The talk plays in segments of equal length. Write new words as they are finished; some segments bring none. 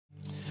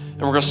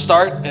And we're going to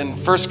start in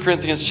 1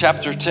 Corinthians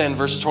chapter 10,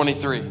 verse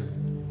 23.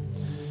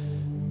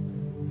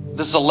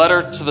 This is a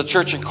letter to the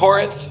church in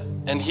Corinth,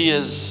 and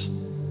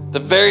the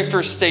very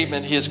first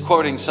statement, he is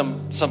quoting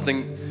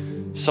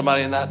something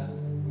somebody in that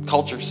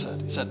culture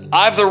said. He said,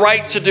 I have the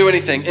right to do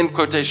anything, in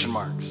quotation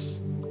marks.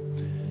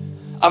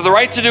 I have the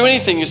right to do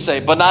anything, you say,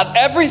 but not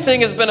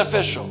everything is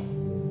beneficial.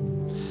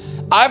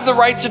 I have the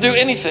right to do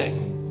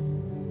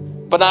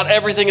anything, but not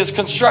everything is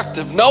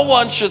constructive. No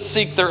one should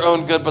seek their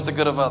own good, but the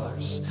good of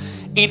others.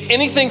 Eat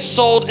anything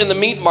sold in the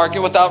meat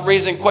market without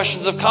raising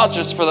questions of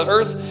conscience, for the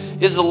earth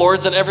is the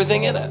Lord's and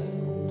everything in it.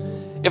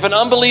 If an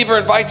unbeliever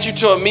invites you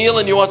to a meal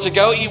and you want to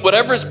go, eat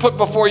whatever is put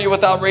before you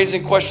without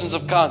raising questions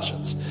of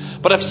conscience.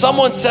 But if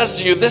someone says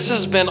to you, this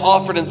has been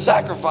offered in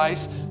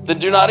sacrifice, then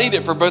do not eat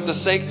it for both the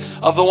sake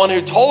of the one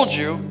who told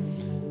you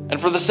and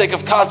for the sake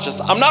of conscience.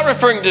 I'm not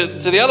referring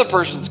to the other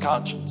person's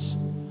conscience.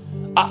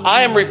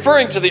 I am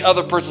referring to the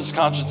other person's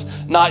conscience,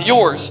 not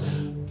yours.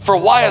 For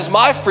why is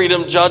my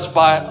freedom judged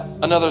by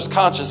another's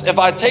conscience? If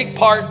I take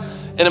part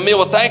in a meal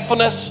with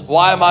thankfulness,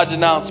 why am I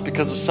denounced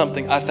because of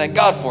something I thank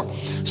God for?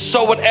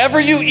 So whatever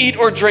you eat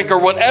or drink or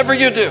whatever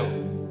you do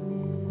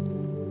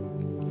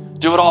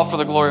it all for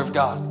the glory of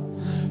God.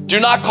 Do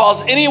not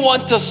cause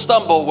anyone to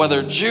stumble,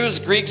 whether Jews,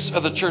 Greeks,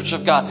 or the church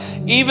of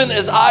God, even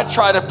as I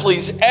try to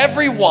please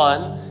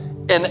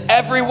everyone in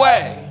every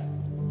way.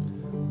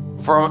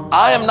 For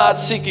I am not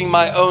seeking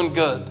my own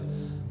good,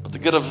 but the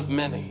good of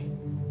many,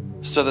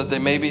 so that they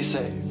may be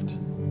saved.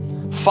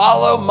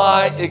 Follow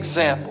my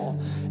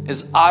example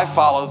as I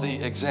follow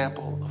the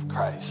example of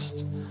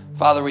Christ.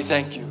 Father, we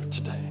thank you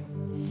today.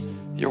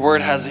 Your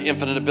word has the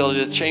infinite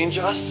ability to change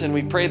us, and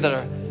we pray that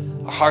our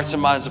hearts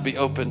and minds will be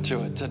open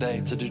to it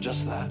today to do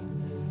just that.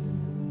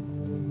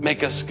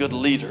 Make us good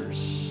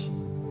leaders,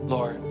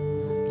 Lord,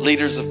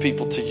 leaders of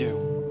people to you.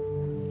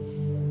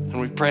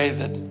 And we pray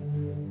that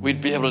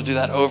we'd be able to do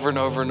that over and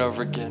over and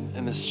over again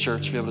in this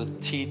church, be able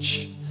to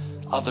teach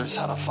others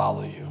how to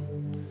follow you.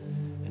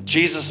 In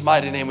Jesus'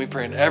 mighty name we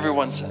pray, and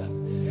everyone said,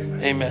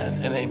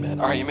 amen and amen.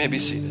 All right, you may be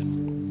seated.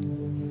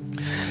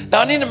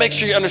 Now, I need to make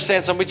sure you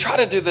understand something. We try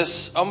to do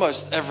this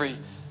almost every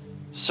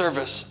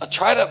service. I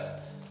try to,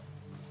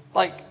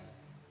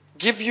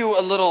 give you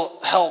a little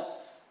help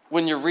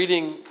when you're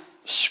reading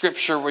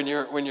Scripture, when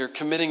you're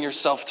committing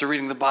yourself to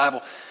reading the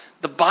Bible.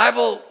 The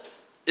Bible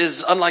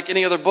is unlike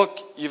any other book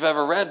you've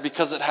ever read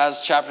because it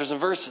has chapters and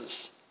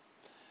verses.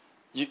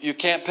 You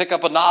can't pick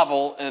up a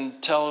novel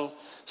and tell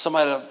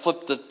somebody to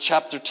flip the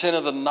chapter 10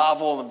 of the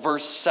novel and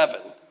verse 7.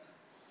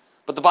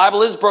 But the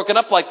Bible is broken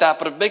up like that,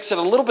 but it makes it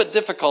a little bit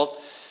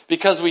difficult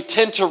because we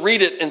tend to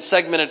read it in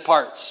segmented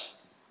parts.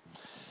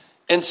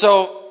 And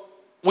so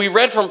we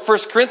read from 1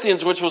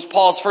 Corinthians, which was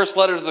Paul's first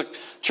letter to the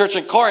church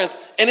in Corinth,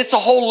 and it's a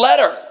whole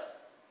letter.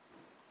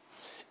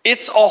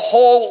 It's a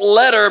whole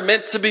letter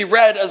meant to be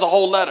read as a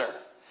whole letter.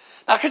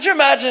 Now, could you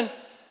imagine,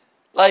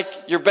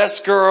 your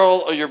best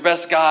girl or your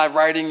best guy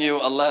writing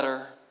you a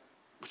letter,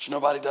 which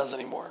nobody does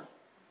anymore?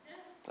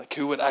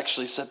 Who would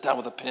actually sit down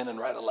with a pen and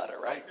write a letter,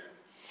 right?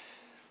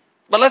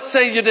 But let's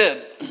say you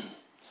did.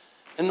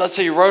 And let's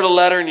say you wrote a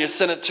letter and you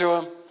sent it to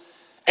him,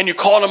 and you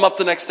called him up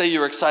the next day.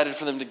 You were excited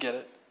for them to get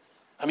it.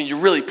 You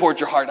really poured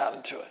your heart out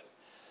into it.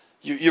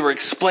 You were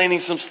explaining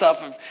some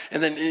stuff,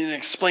 and then you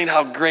explained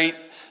how great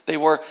they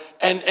were.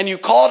 And you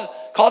called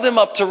them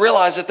up to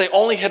realize that they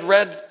only had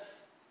read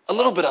a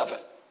little bit of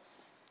it.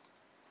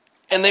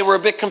 And they were a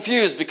bit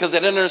confused because they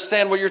didn't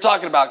understand what you're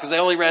talking about because they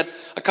only read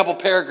a couple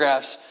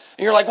paragraphs.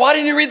 And you're like, why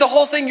didn't you read the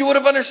whole thing? You would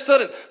have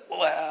understood it.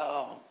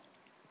 Well,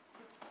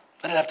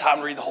 I didn't have time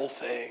to read the whole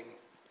thing.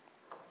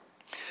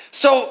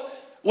 So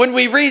when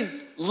we read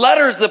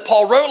letters that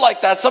Paul wrote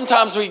like that,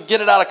 sometimes we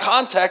get it out of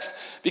context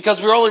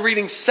because we're only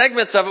reading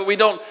segments of it. We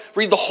don't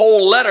read the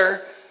whole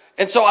letter.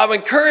 And so I would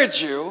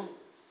encourage you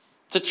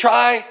to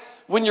try,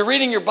 when you're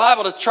reading your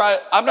Bible, to try.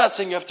 I'm not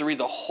saying you have to read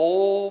the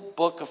whole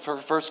book of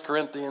 1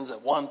 Corinthians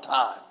at one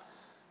time.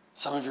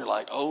 Some of you are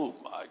like, oh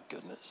my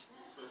goodness.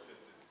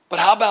 But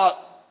how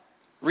about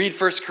read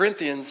 1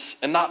 Corinthians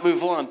and not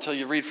move on until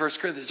you read 1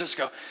 Corinthians. Just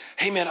go,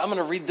 hey man, I'm going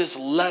to read this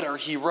letter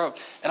he wrote.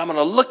 And I'm going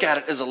to look at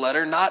it as a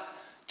letter, not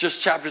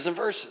just chapters and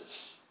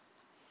verses.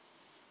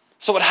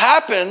 So what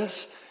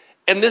happens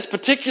in this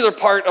particular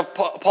part of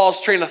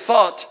Paul's train of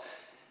thought,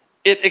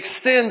 it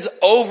extends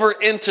over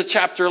into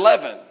chapter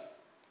 11.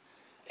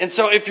 And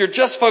so if you're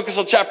just focused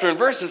on chapter and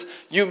verses,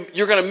 you're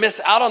going to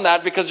miss out on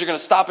that because you're going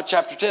to stop at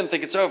chapter 10 and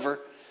think it's over.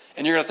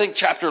 And you're going to think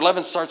chapter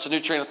 11 starts a new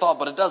train of thought,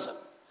 but it doesn't.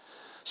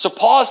 So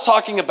Paul is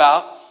talking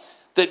about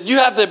that you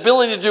have the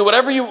ability to do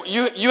whatever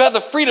you have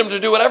the freedom to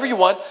do whatever you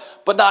want,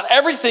 but not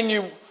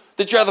everything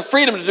that you have the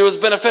freedom to do is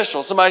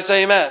beneficial. Somebody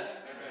say amen.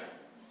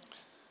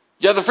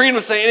 You have the freedom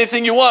to say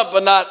anything you want,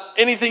 but not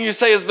anything you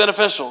say is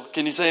beneficial.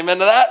 Can you say amen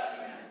to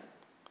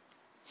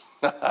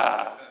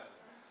that?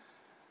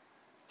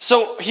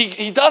 So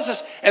he does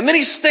this, and then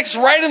he sticks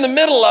right in the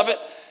middle of it,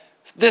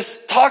 this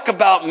talk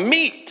about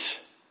meat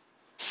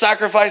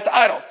sacrificed to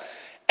idols.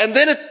 And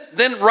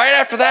then right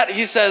after that,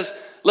 he says,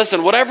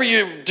 listen, whatever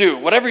you do,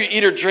 whatever you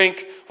eat or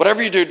drink,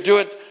 whatever you do, do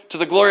it to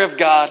the glory of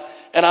God.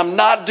 and I'm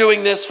not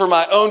doing this for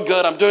my own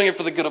good. I'm doing it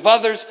for the good of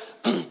others.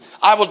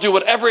 I will do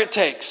whatever it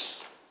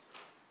takes.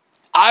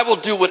 I will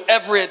do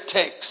whatever it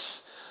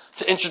takes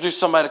to introduce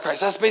somebody to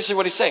Christ. That's basically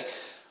what he's saying.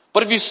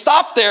 But if you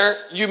stop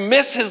there, you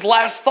miss his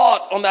last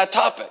thought on that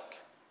topic.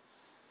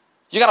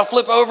 You got to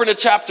flip over to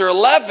chapter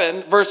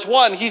 11, verse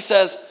 1. He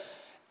says,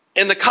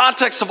 in the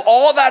context of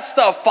all that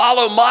stuff,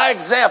 follow my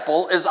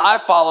example as I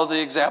follow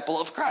the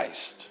example of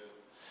Christ.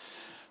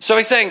 So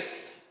he's saying,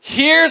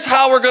 here's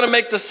how we're going to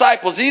make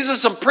disciples. These are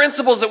some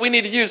principles that we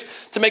need to use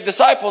to make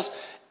disciples.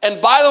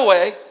 And by the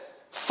way,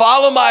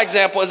 follow my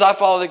example as I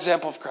follow the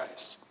example of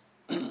Christ.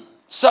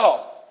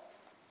 So,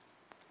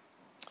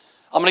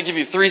 I'm going to give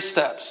you 3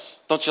 steps.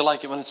 Don't you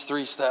like it when it's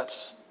 3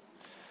 steps?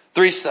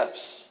 3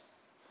 steps.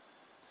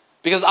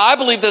 Because I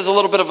believe there's a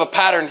little bit of a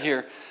pattern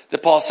here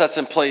that Paul sets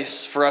in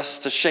place for us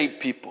to shape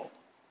people.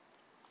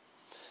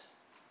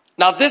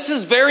 Now, this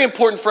is very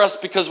important for us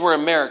because we're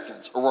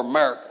Americans, or we're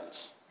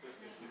Americans,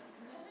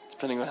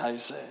 depending on how you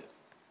say it.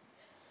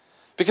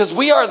 Because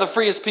we are the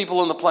freest people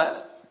on the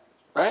planet,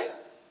 right?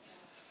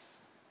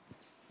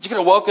 You could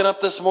have woken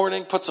up this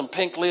morning, put some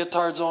pink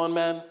leotards on,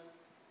 man,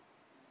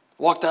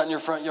 walked out in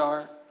your front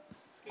yard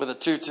with a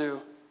tutu,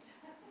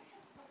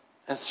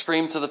 and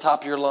screamed to the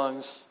top of your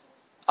lungs,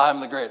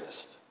 I'm the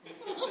greatest.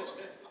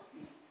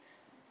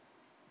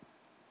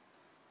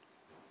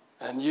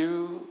 And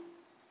you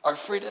are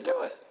free to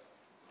do it.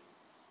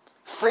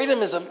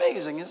 Freedom is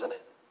amazing, isn't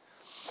it?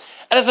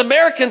 And as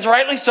Americans,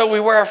 rightly so, we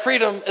wear our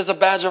freedom as a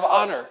badge of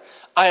honor.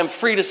 I am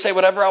free to say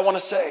whatever I want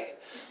to say.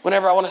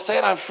 Whenever I want to say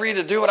it, I'm free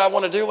to do what I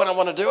want to do when I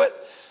want to do it.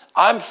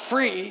 I'm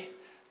free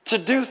to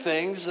do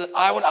things that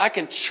I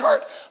can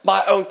chart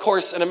my own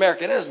course in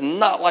America. It is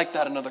not like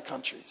that in other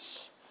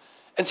countries.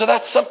 And so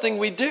that's something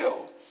we do.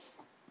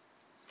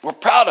 We're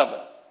proud of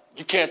it.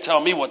 You can't tell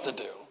me what to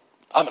do.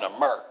 I'm an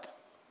American.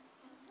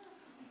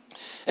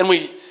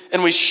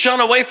 And we shun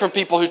away from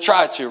people who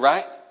try to,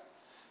 right?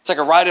 It's like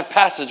a rite of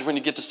passage when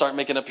you get to start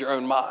making up your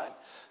own mind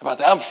about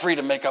that. I'm free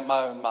to make up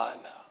my own mind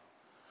now.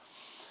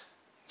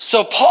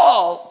 So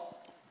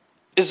Paul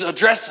is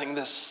addressing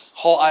this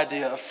whole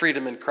idea of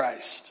freedom in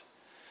Christ.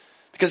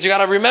 Because you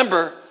got to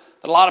remember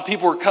that a lot of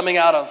people are coming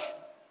out of,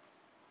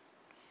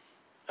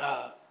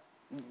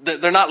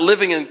 they're not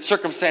living in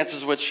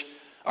circumstances which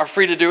are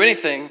free to do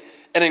anything.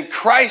 And in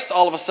Christ,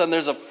 all of a sudden,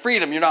 there's a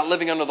freedom. You're not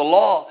living under the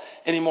law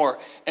anymore.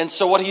 And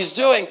so what he's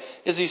doing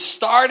is he's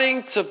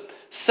starting to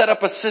set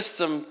up a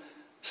system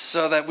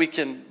so that we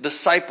can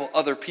disciple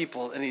other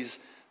people. And he's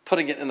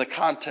putting it in the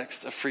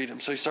context of freedom.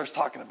 So he starts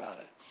talking about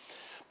it.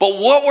 But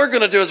what we're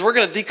going to do is we're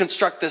going to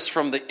deconstruct this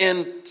from the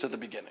end to the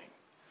beginning.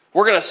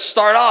 We're going to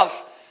start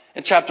off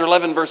in chapter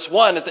 11, verse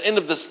 1, at the end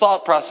of this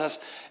thought process,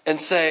 and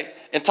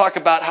talk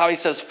about how he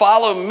says,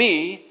 follow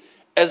me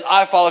as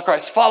I follow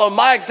Christ. Follow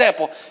my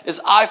example as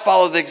I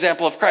follow the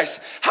example of Christ.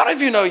 How many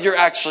of you know you're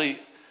actually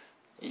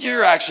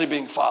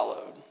being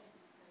followed?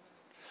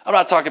 I'm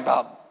not talking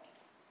about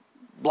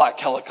black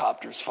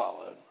helicopters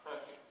followed,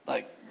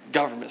 like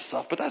government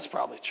stuff, but that's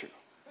probably true.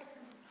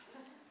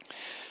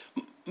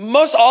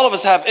 Most all of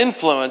us have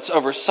influence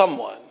over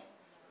someone.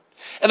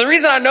 And the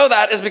reason I know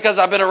that is because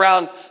I've been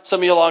around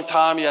some of you a long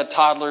time. You had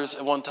toddlers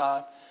at one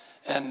time.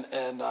 And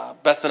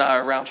Beth and I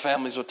are around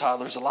families with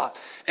toddlers a lot.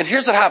 And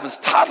here's what happens.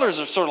 Toddlers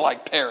are sort of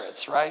like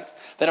parrots, right?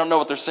 They don't know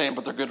what they're saying,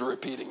 but they're good at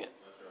repeating it.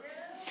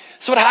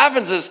 So what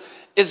happens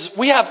is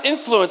we have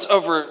influence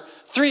over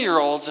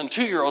 3-year-olds and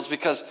 2-year-olds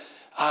because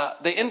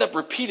they end up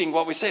repeating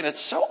what we say. And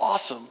it's so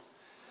awesome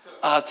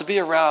to be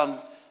around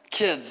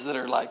kids that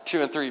are like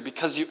 2 and 3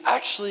 because you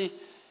actually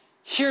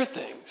hear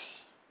things.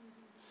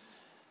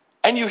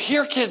 And you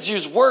hear kids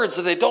use words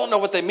that they don't know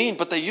what they mean,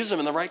 but they use them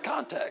in the right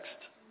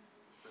context.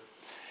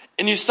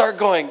 And you start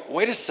going,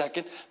 wait a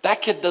second,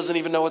 that kid doesn't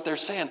even know what they're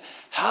saying.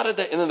 How did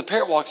they? And then the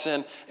parent walks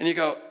in and you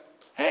go,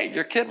 hey,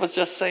 your kid was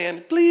just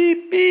saying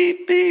bleep,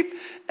 beep, beep.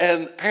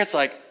 And the parent's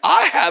like,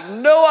 I have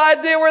no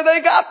idea where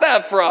they got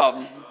that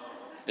from.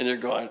 And you're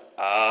going,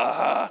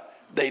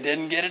 they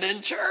didn't get it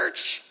in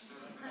church.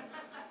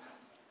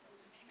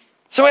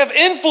 So we have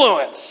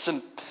influence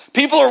and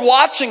people are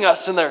watching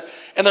us and they're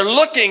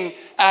looking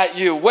at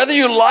you. Whether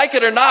you like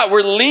it or not,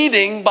 we're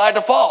leading by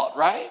default,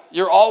 right?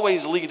 You're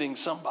always leading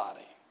somebody.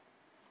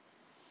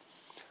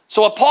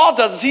 So what Paul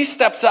does is he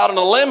steps out on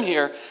a limb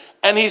here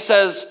and he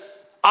says,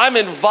 I'm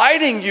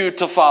inviting you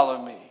to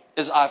follow me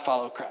as I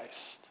follow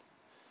Christ.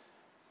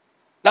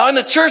 Now in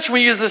the church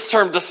we use this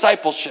term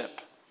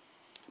discipleship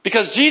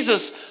because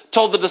Jesus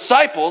told the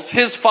disciples,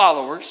 his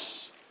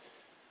followers,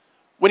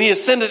 when he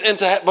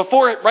ascended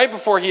right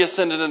before he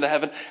ascended into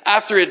heaven,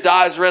 after he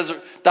died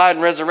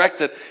and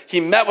resurrected, he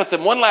met with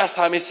them one last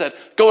time. He said,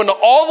 go into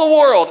all the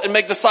world and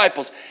make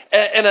disciples.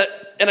 And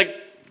a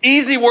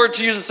easy word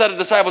to use instead of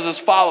disciples is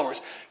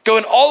followers. Go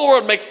in all the world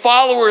and make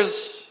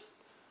followers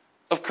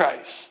of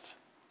Christ,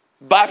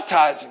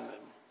 baptizing them,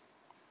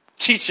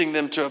 teaching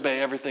them to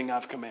obey everything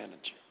I've commanded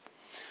you.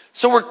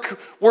 So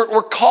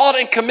we're called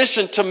and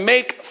commissioned to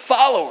make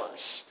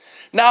followers.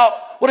 Now,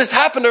 what has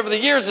happened over the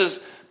years is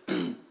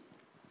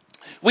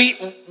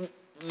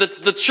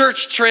the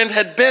church trend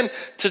had been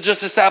to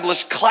just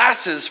establish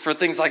classes for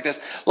things like this.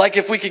 Like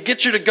if we could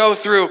get you to go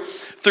through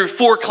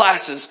 4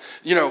 classes,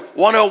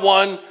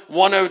 101,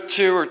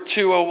 102, or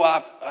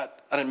 205.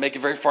 I didn't make it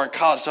very far in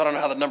college, so I don't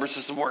know how the number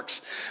system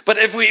works. But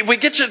if we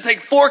get you to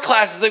take 4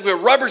 classes, then we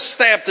rubber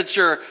stamp that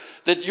you're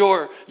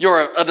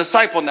a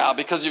disciple now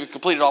because you've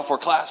completed all 4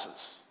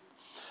 classes.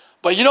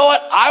 But you know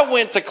what? I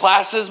went to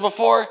classes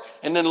before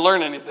and didn't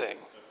learn anything.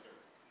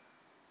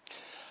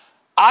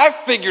 I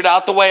figured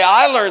out the way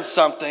I learned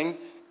something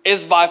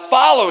is by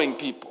following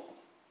people.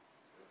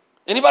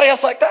 Anybody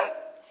else like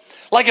that?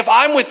 Like if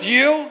I'm with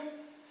you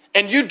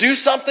and you do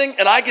something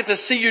and I get to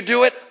see you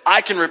do it,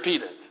 I can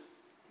repeat it.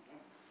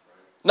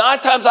 9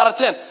 times out of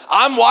 10.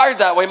 I'm wired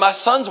that way. My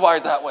son's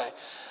wired that way.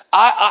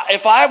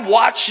 If I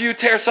watch you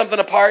tear something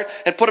apart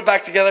and put it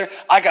back together,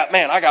 I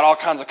got all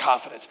kinds of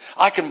confidence.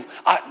 I'm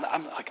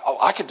like, oh,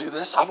 I could do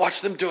this. I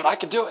watched them do it. I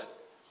could do it.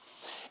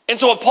 And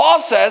so what Paul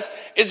says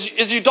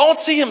is you don't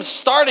see him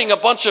starting a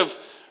bunch of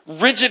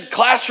rigid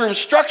classroom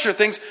structure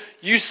things.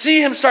 You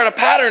see him start a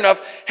pattern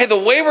of, hey, the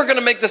way we're going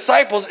to make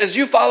disciples is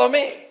you follow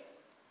me.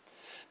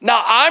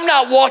 Now, I'm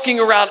not walking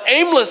around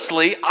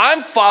aimlessly.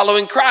 I'm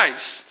following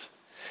Christ.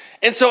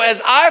 And so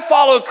as I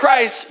follow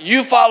Christ,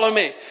 you follow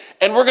me.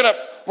 And we're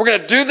going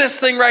to do this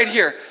thing right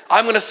here.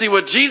 I'm going to see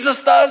what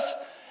Jesus does,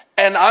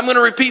 and I'm going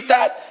to repeat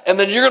that, and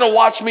then you're going to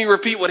watch me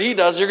repeat what he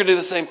does. You're going to do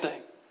the same thing.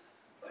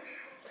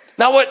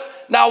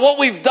 Now what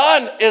we've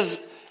done is,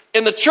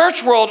 in the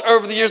church world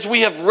over the years,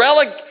 we have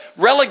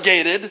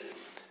relegated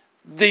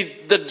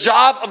the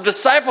job of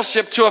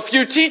discipleship to a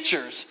few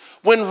teachers,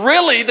 when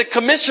really the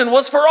commission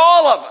was for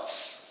all of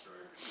us.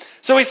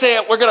 So we say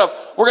we're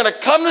gonna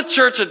come to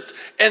church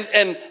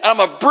and I'm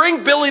gonna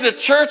bring Billy to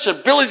church,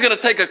 and Billy's gonna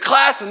take a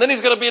class, and then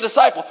he's gonna be a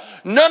disciple.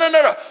 No.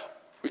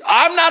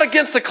 I'm not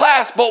against the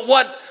class, but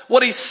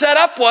what he set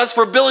up was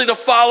for Billy to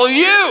follow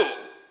you.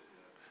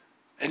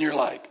 And you're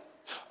like,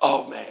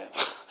 oh man,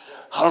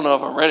 I don't know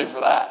if I'm ready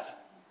for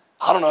that.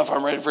 I don't know if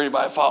I'm ready for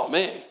anybody to follow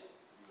me.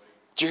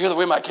 Did you hear the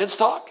way my kids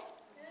talk?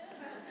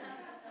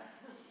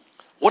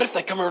 What if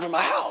they come over to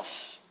my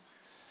house?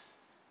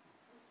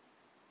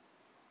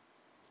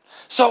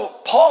 So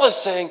Paul is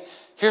saying,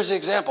 here's the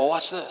example.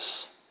 Watch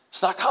this.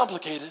 It's not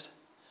complicated.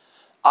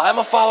 I'm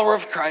a follower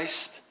of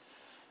Christ.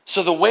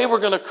 So the way we're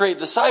going to create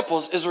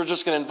disciples is we're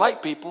just going to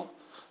invite people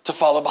to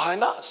follow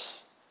behind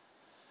us.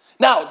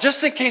 Now,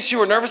 just in case you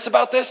were nervous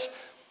about this,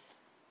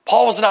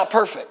 Paul was not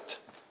perfect.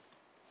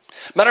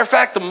 Matter of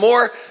fact, the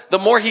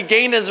more he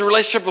gained his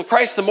relationship with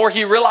Christ, the more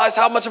he realized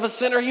how much of a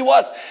sinner he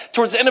was.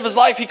 Towards the end of his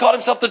life, he called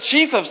himself the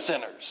chief of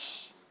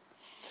sinners.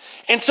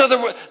 And so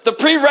the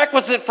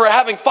prerequisite for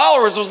having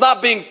followers was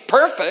not being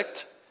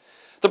perfect.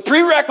 The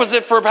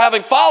prerequisite for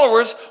having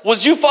followers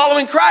was you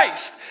following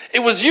Christ. It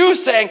was you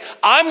saying,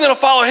 I'm going to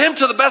follow him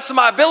to the best of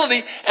my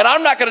ability, and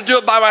I'm not going to do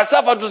it by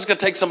myself. I'm just going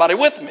to take somebody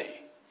with me.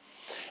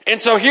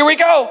 And so here we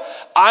go.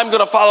 I'm going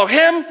to follow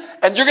him,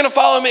 and you're going to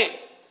follow me.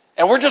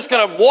 And we're just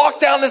going to walk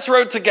down this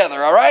road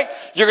together, all right?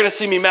 You're going to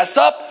see me mess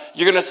up.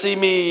 You're going to see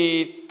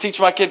me teach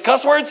my kid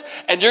cuss words.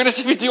 And you're going to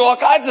see me do all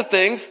kinds of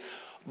things.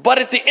 But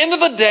at the end of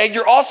the day,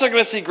 you're also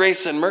going to see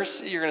grace and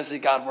mercy. You're going to see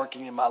God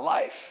working in my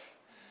life.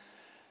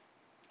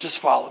 Just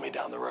follow me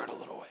down the road a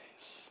little ways.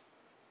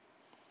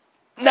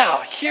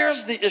 Now,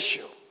 here's the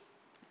issue.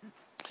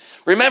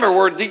 Remember,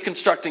 we're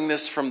deconstructing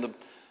this from the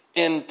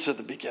end to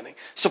the beginning.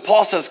 So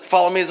Paul says,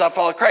 follow me as I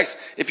follow Christ.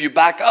 If you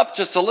back up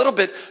just a little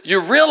bit, you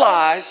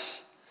realize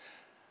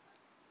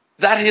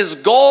that his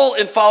goal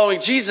in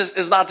following Jesus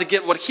is not to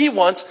get what he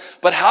wants,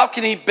 but how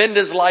can he bend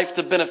his life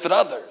to benefit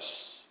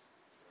others?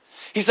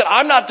 He said,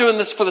 I'm not doing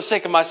this for the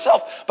sake of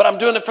myself, but I'm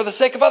doing it for the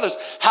sake of others.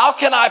 How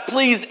can I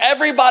please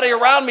everybody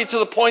around me to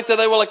the point that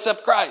they will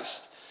accept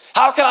Christ?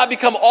 How can I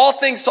become all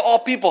things to all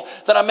people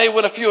that I may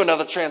win a few,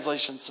 another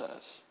translation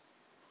says.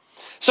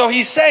 So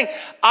he's saying,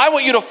 I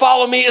want you to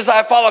follow me as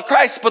I follow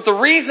Christ, but the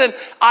reason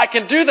I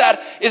can do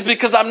that is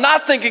because I'm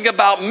not thinking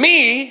about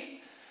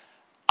me,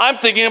 I'm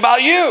thinking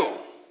about you.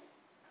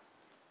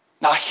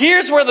 Now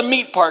here's where the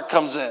meat part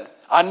comes in.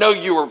 I know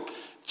you were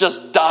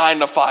just dying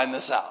to find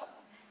this out.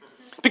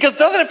 Because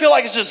doesn't it feel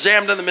like it's just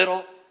jammed in the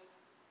middle?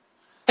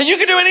 And you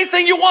can do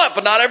anything you want,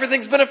 but not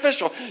everything's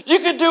beneficial. You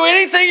can do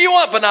anything you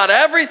want, but not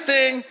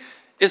everything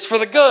is for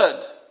the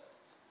good.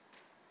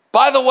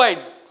 By the way,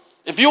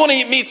 if you want to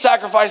eat meat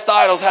sacrificed to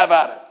idols, have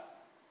at it.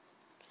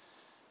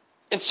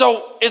 And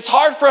so it's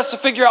hard for us to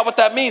figure out what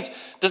that means.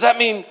 Does that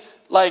mean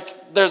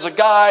like there's a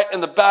guy in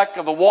the back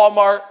of the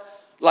Walmart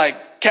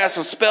like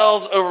casting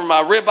spells over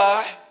my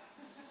ribeye,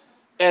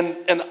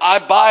 and I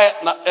buy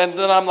it, and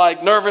then I'm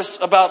like nervous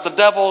about the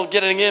devil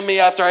getting in me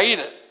after I eat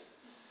it?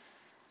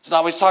 It's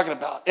not what he's talking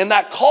about. In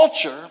that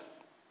culture,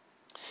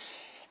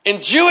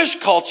 in Jewish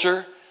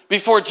culture,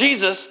 before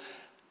Jesus,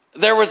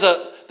 there was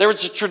a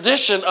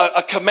tradition,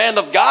 a command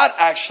of God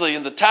actually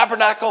in the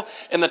tabernacle,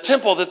 in the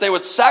temple, that they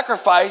would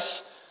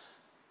sacrifice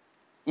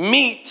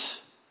meat,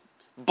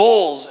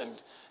 bulls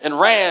and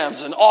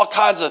rams and all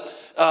kinds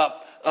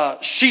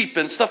of sheep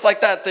and stuff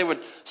like that. They would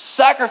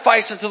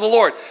sacrifice it to the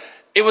Lord.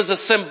 It was a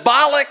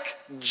symbolic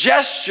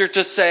gesture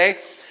to say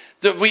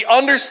that we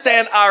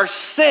understand our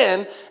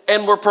sin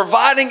and we're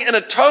providing an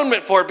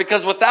atonement for it,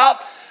 because without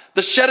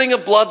the shedding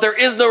of blood, there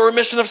is no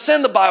remission of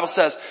sin, the Bible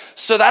says.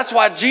 So that's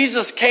why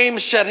Jesus came,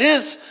 shed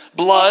his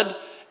blood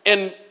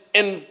in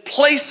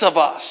place of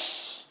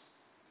us.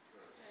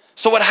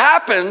 So what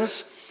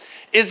happens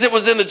is, it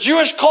was in the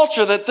Jewish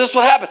culture that this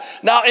would happen.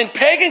 Now, in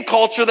pagan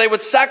culture, they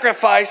would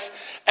sacrifice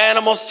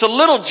animals to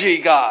little g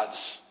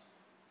gods.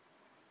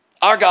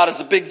 Our God is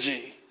a big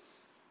G.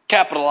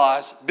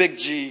 Capitalize, big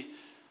G,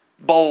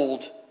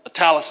 bold,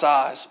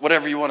 italicized,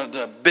 whatever you want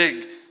to do.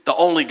 Big, the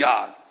only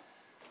God.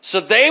 So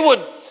they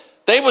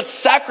would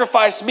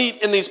sacrifice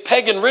meat in these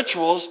pagan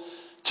rituals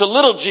to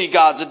little g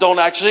gods that don't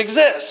actually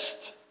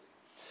exist.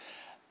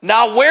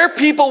 Now, where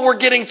people were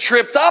getting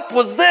tripped up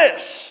was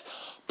this.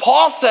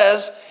 Paul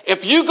says,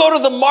 if you go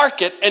to the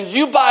market and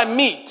you buy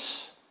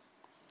meat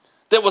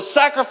that was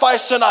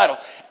sacrificed to an idol,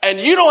 and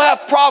you don't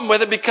have a problem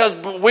with it, because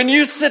when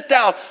you sit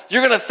down,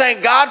 you're going to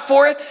thank God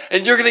for it,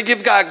 and you're going to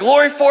give God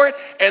glory for it,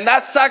 and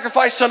that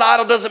sacrifice to an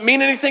idol doesn't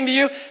mean anything to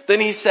you, then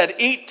he said,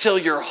 eat till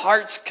your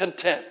heart's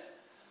content.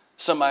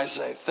 Somebody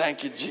say,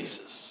 thank you,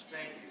 Jesus.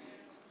 Thank you.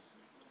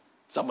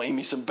 Somebody eat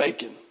me some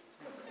bacon.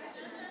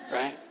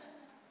 Right?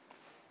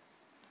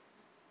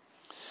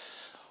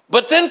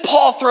 But then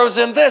Paul throws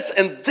in this,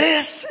 and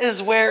this is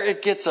where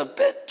it gets a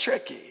bit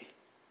tricky.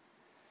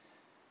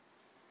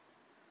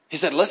 He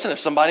said, listen, if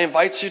somebody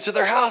invites you to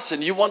their house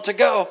and you want to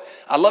go,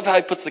 I love how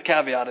he puts the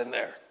caveat in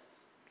there.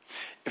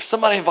 If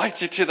somebody invites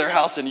you to their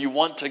house and you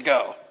want to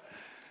go,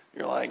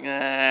 you're like,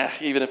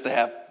 even if they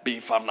have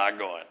beef, I'm not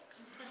going.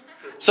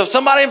 So if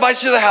somebody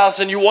invites you to the house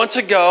and you want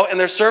to go and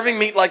they're serving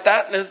meat like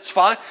that, and it's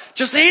fine,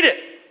 just eat it.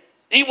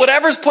 Eat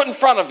whatever's put in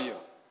front of you.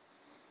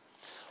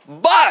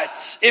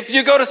 But if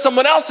you go to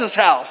someone else's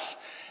house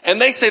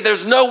and they say,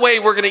 there's no way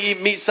we're going to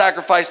eat meat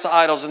sacrificed to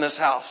idols in this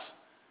house,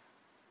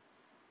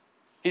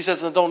 he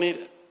says, no, don't eat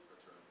it.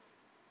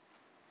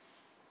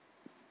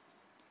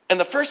 And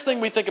the first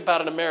thing we think about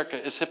in America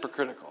is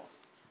hypocritical.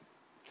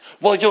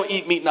 Well, you'll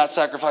eat meat not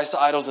sacrificed to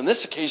idols in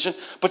this occasion,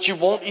 but you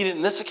won't eat it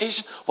in this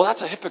occasion. Well,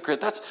 that's a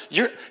hypocrite.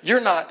 You're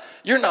not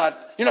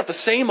the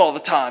same all the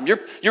time.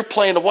 You're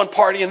playing to one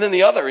party and then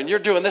the other, and you're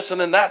doing this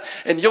and then that,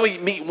 and you'll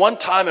eat meat one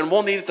time and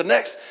won't eat it the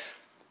next.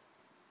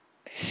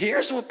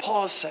 Here's what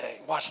Paul is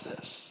saying. Watch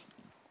this.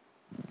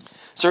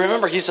 So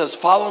remember, he says,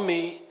 follow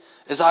me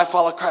as I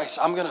follow Christ.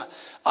 I'm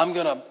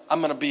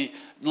gonna be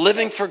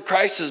living for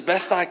Christ as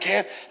best I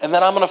can, and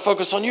then I'm gonna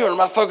focus on you. And I'm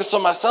not focused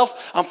on myself,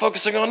 I'm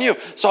focusing on you.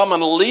 So I'm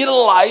gonna lead a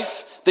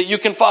life that you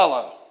can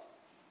follow.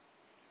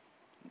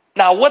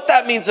 Now, what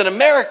that means in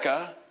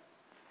America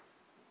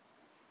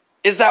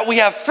is that we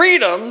have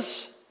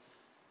freedoms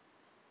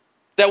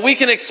that we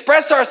can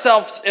express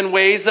ourselves in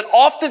ways that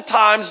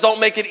oftentimes don't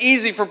make it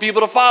easy for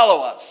people to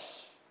follow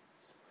us.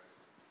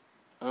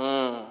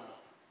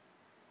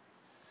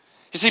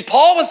 You see,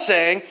 Paul was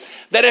saying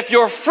that if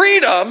your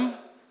freedom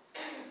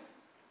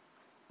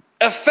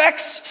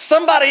affects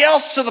somebody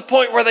else to the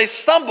point where they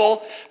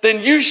stumble,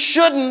 then you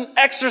shouldn't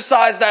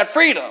exercise that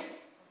freedom.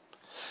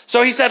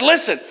 So he said,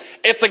 listen,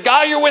 if the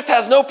guy you're with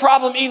has no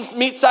problem eating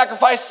meat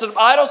sacrificed to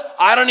idols,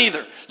 I don't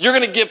either. You're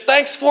going to give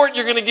thanks for it.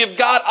 You're going to give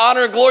God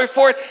honor and glory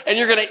for it. And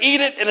you're going to eat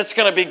it, and it's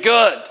going to be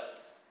good.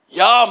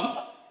 Yum.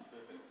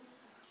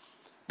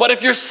 But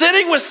if you're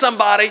sitting with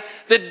somebody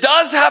that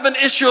does have an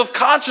issue of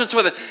conscience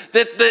with it,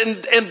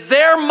 that in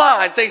their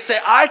mind they say,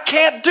 I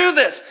can't do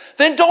this,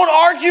 then don't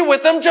argue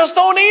with them, just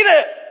don't eat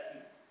it.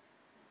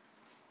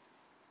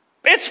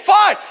 It's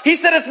fine. He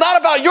said it's not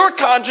about your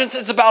conscience,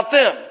 it's about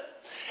them.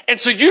 And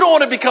so you don't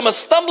want to become a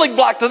stumbling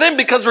block to them,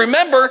 because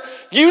remember,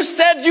 you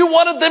said you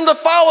wanted them to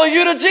follow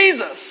you to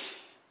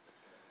Jesus.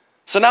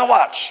 So now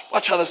watch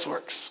how this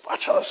works.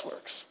 Watch how this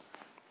works.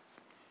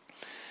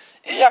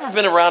 You ever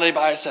been around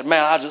anybody who said,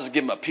 man, I'll just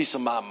give them a piece of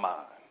my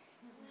mind.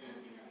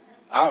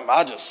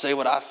 I'll just say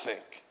what I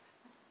think.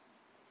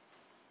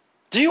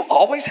 Do you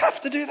always have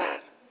to do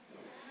that?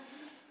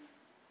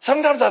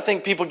 Sometimes I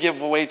think people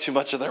give away too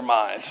much of their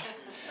mind.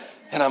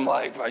 And I'm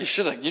like, well, you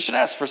should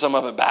ask for some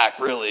of it back,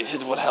 really.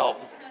 It would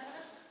help.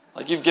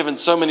 Like, you've given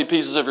so many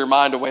pieces of your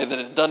mind away that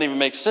it doesn't even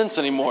make sense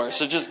anymore.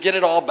 So just get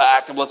it all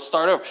back and let's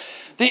start over.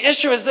 The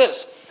issue is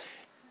this.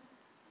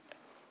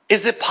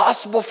 Is it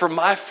possible for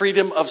my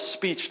freedom of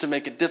speech to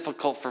make it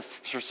difficult for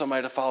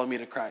somebody to follow me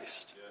to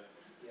Christ?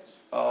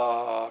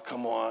 Oh,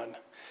 come on.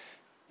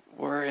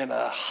 We're in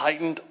a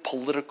heightened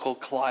political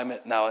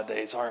climate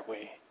nowadays, aren't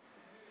we?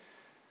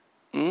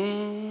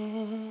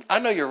 I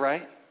know you're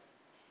right.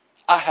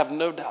 I have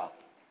no doubt.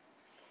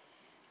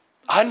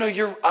 I know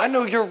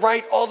you're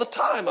right all the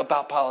time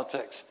about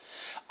politics.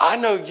 I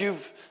know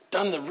you've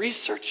done the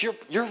research.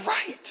 You're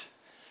right.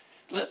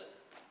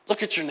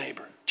 Look at your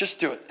neighbor. Just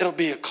do it. It'll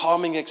be a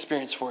calming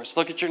experience for us.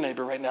 Look at your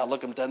neighbor right now.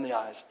 Look him dead in the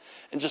eyes.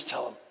 And just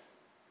tell him,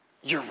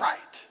 you're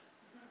right.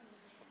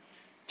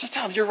 Just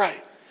tell him you're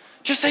right.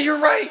 Just say you're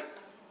right.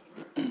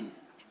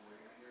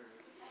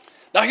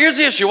 Now here's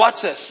the issue.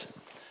 Watch this.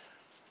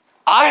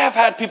 I have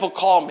had people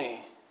call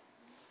me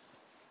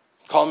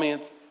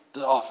at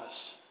the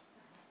office.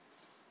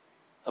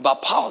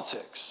 about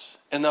politics.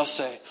 And they'll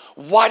say,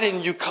 why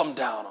didn't you come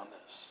down on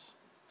this?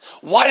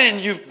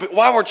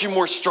 Why weren't you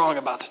more strong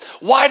about this?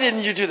 Why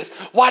didn't you do this?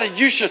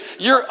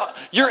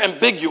 You're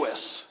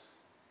ambiguous.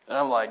 And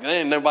I'm like,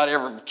 ain't nobody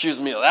ever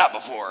accused me of that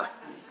before.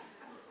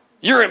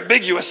 You're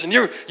ambiguous and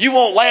you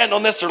won't land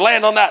on this or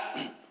land on that.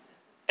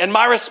 And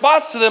my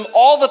response to them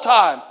all the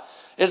time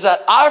is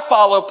that I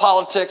follow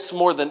politics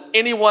more than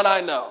anyone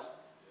I know.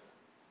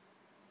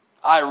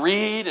 I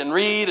read and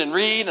read and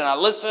read and I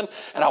listen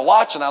and I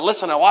watch and I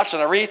listen and I watch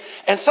and I read.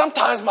 And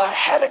sometimes my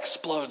head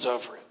explodes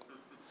over it.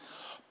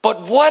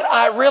 But what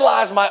I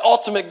realized my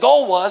ultimate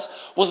goal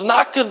was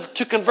not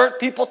to convert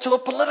people to a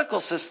political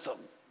system.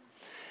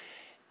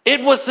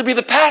 It was to be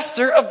the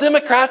pastor of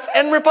Democrats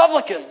and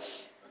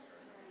Republicans.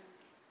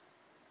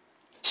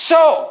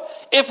 So,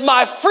 if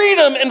my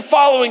freedom in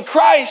following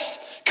Christ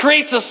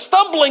creates a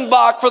stumbling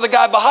block for the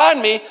guy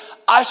behind me,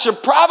 I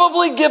should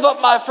probably give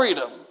up my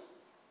freedom.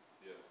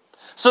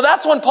 So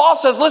that's when Paul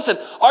says, listen,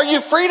 are you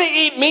free to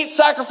eat meat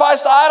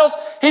sacrificed to idols?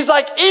 He's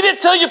like, eat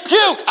it till you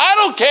puke. I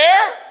don't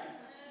care.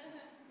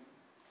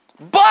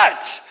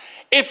 But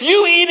if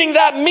you eating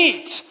that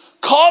meat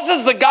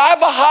causes the guy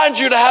behind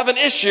you to have an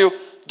issue,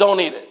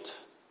 don't eat it.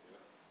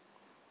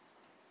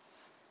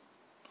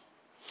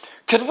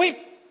 Could we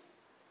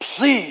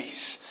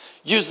please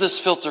use this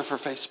filter for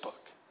Facebook?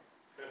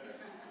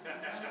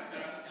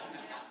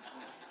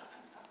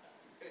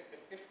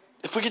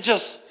 If we could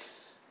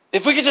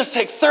just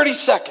take 30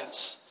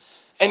 seconds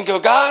and go,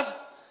 God,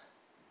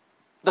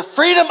 the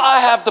freedom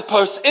I have to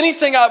post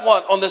anything I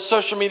want on this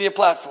social media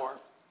platform,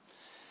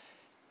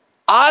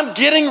 I'm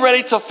getting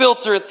ready to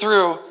filter it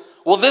through.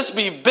 Will this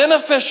be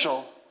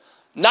beneficial,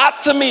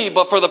 not to me,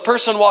 but for the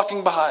person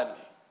walking behind me?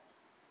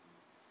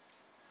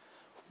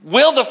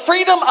 Will the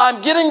freedom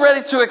I'm getting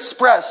ready to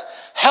express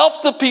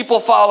help the people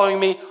following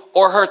me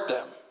or hurt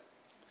them?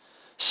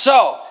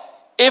 So,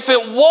 if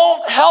it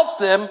won't help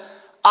them,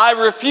 I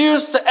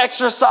refuse to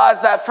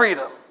exercise that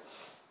freedom.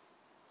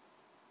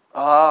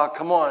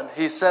 Come on.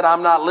 He said,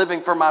 I'm not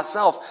living for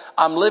myself.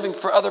 I'm living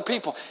for other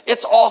people.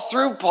 It's all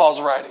through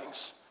Paul's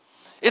writings.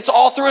 It's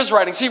all through his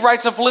writings. He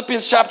writes in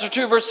Philippians chapter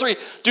 2, verse 3,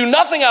 do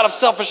nothing out of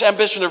selfish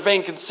ambition or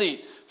vain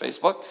conceit.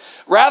 Facebook.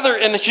 Rather,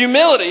 in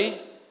humility,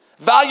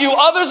 value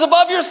others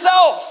above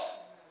yourself.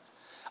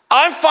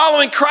 I'm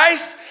following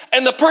Christ,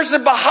 and the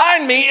person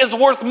behind me is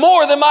worth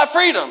more than my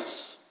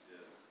freedoms.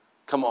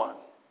 Come on.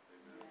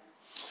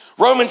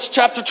 Romans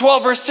chapter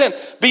 12, verse 10.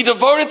 Be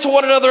devoted to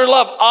one another in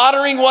love,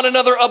 honoring one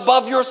another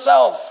above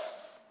yourself.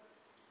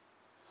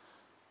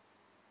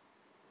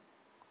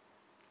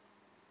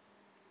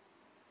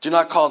 Do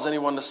not cause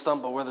anyone to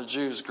stumble, whether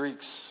Jews,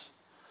 Greeks,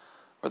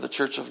 or the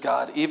church of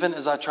God, even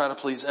as I try to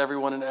please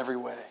everyone in every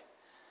way.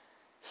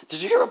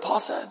 Did you hear what Paul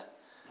said?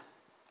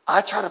 I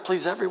try to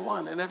please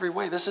everyone in every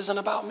way. This isn't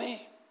about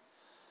me.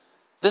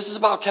 This is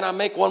about, can I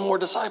make one more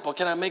disciple?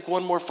 Can I make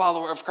one more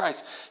follower of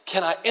Christ?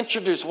 Can I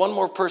introduce one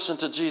more person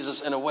to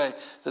Jesus in a way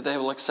that they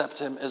will accept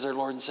him as their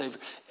Lord and Savior?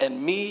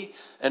 And me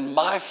and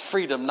my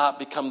freedom not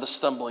become the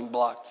stumbling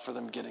block for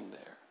them getting there.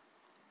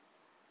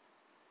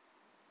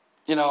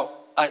 You know,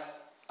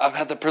 I've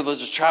had the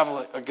privilege of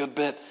traveling a good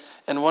bit.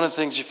 And one of the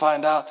things you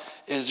find out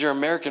is your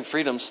American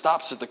freedom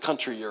stops at the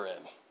country you're in.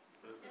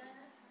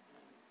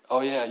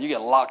 Oh yeah, you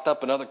get locked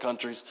up in other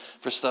countries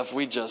for stuff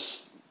we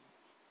just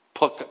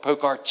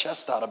poke our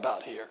chest out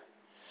about here.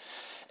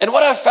 And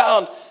what I've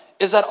found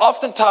is that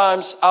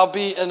oftentimes I'll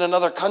be in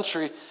another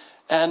country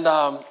and,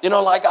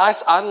 like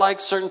I like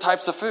certain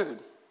types of food,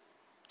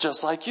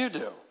 just like you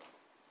do.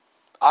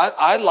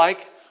 I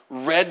like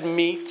red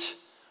meat,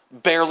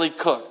 barely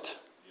cooked.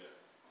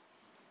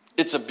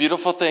 It's a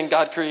beautiful thing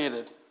God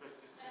created.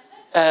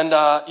 And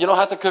you don't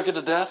have to cook it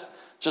to death.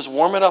 Just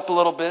warm it up a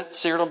little bit,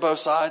 sear it on both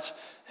sides,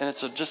 and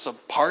it's just a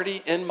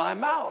party in my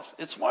mouth.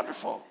 It's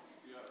wonderful.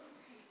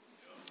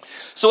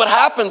 So what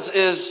happens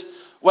is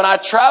when I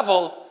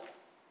travel,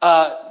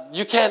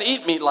 you can't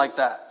eat meat like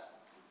that.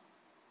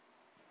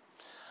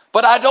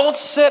 But I don't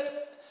sit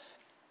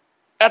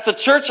at the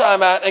church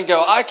I'm at and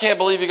go, I can't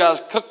believe you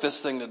guys cooked this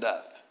thing to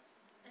death.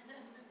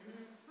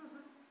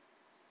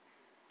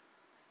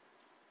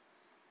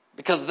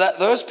 Because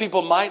those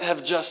people might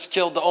have just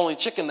killed the only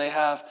chicken they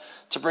have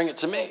to bring it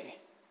to me.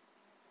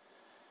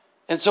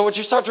 And so what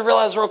you start to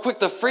realize real quick,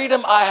 the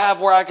freedom I have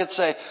where I could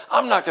say,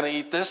 I'm not going to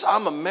eat this.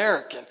 I'm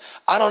American.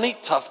 I don't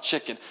eat tough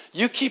chicken.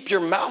 You keep your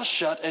mouth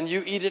shut and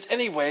you eat it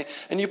anyway.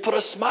 And you put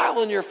a smile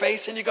on your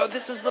face and you go,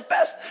 this is the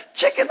best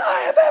chicken I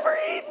have ever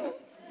eaten.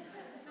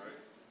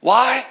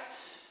 Why?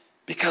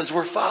 Because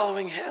we're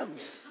following him.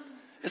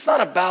 It's not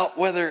about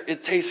whether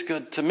it tastes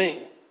good to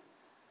me.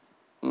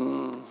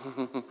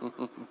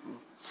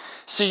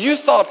 See, you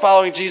thought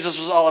following Jesus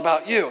was all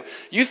about you.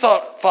 You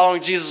thought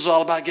following Jesus was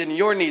all about getting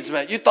your needs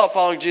met. You thought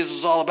following Jesus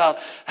was all about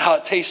how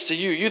it tastes to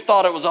you. You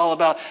thought it was all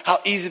about how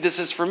easy this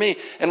is for me.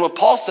 And what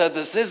Paul said,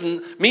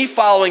 me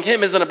following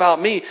him isn't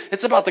about me.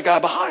 It's about the guy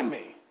behind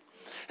me.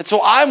 And so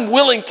I'm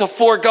willing to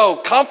forego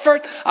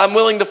comfort. I'm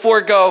willing to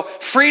forego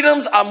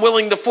freedoms. I'm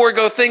willing to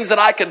forego things that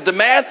I could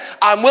demand.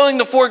 I'm willing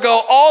to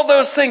forego all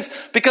those things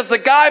because the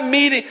guy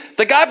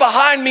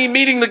behind me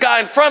meeting the guy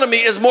in front of me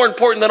is more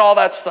important than all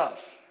that stuff.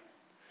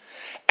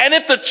 And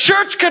if the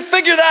church could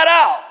figure that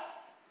out,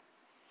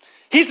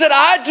 he said,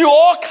 I do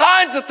all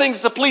kinds of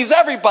things to please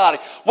everybody.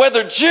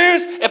 Whether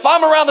Jews, if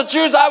I'm around the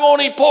Jews, I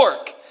won't eat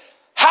pork.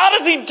 How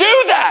does he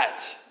do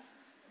that?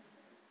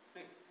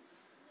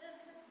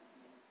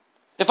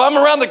 If I'm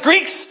around the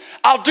Greeks,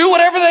 I'll do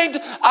whatever they do.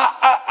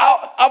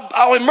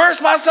 I'll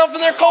immerse myself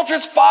in their culture.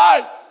 It's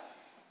fine.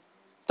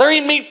 They're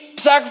eating meat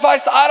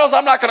sacrificed to idols.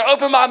 I'm not going to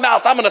open my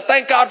mouth. I'm going to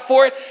thank God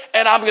for it.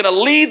 And I'm going to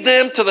lead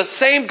them to the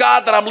same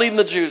God that I'm leading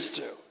the Jews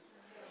to.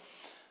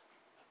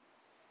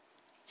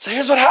 So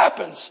here's what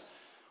happens.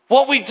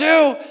 What we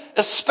do,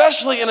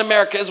 especially in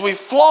America, is we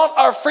flaunt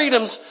our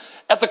freedoms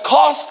at the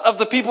cost of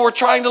the people we're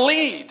trying to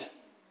lead.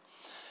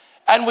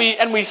 And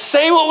we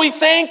say what we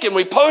think, and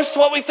we post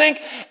what we think,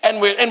 and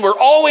we're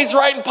always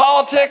right in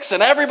politics,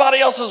 and everybody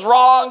else is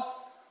wrong.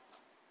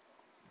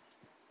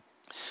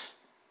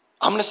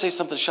 I'm going to say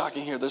something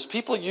shocking here. There's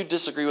people you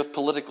disagree with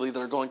politically that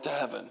are going to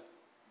heaven.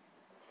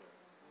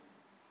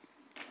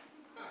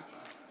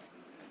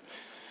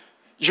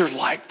 You're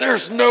like,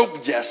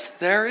 yes,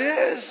 there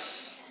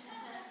is.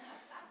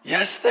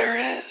 Yes,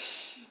 there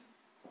is.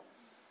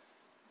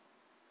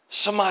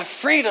 So my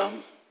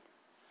freedom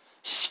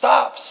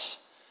stops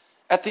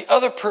at the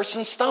other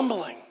person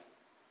stumbling.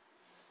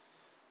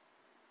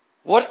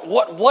 What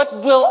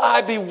will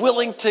I be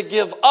willing to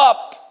give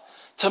up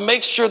to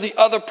make sure the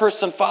other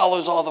person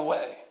follows all the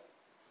way?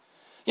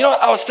 You know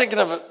what? I was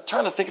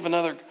trying to think of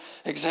another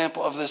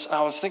example of this.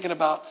 I was thinking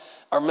about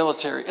our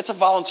military. It's a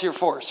volunteer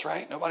force,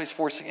 right? Nobody's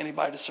forcing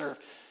anybody to serve.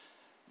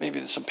 Maybe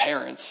there's some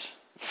parents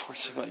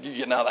forcing you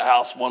getting out of the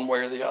house one way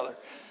or the other.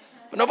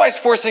 But nobody's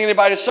forcing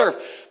anybody to serve.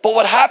 But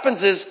what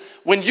happens is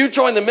when you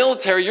join the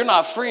military, you're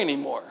not free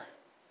anymore.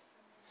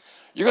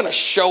 You're going to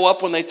show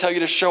up when they tell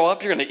you to show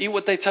up. You're going to eat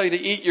what they tell you to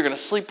eat. You're going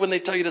to sleep when they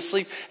tell you to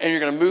sleep. And you're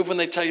going to move when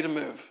they tell you to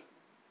move.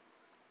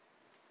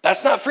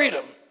 That's not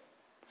freedom.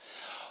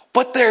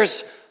 But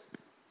there's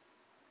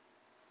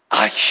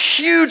a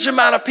huge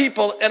amount of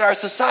people in our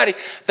society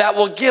that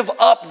will give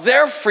up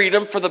their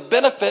freedom for the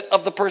benefit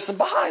of the person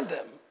behind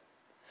them.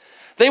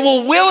 They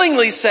will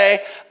willingly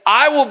say,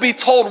 I will be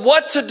told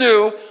what to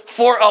do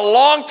for a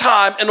long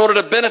time in order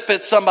to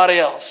benefit somebody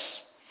else.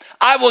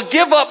 I will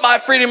give up my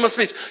freedom of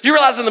speech. You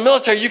realize in the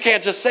military, you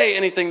can't just say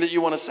anything that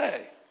you want to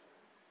say.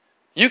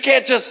 You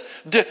can't just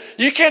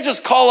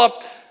call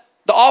up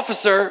the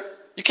officer.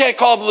 You can't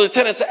call up the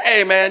lieutenant and say,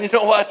 hey man, you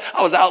know what?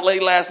 I was out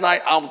late last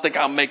night. I don't think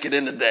I'll make it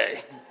in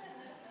today.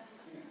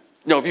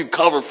 If you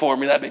cover for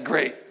me, that'd be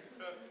great.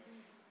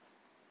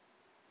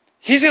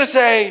 He's going to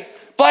say,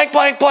 blank,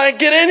 blank, blank,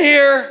 get in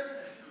here.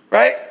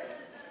 Right?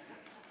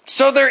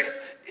 So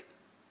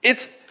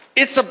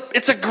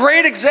it's a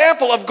great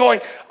example of going,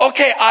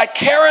 okay, I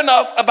care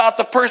enough about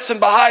the person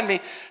behind me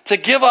to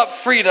give up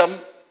freedom,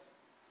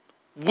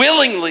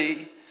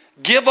 willingly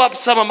give up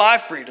some of my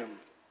freedom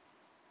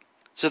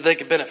so they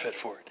can benefit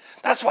for it.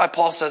 That's why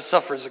Paul says,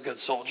 suffer as a good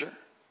soldier.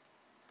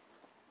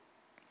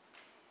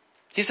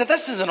 He said,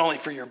 this isn't only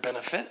for your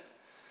benefit.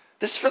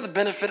 This is for the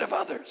benefit of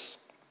others.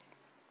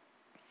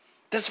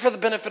 This is for the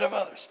benefit of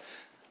others.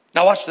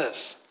 Now watch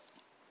this.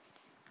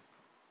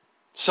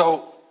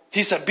 So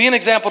he said, be an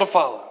example to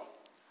follow.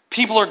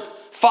 People are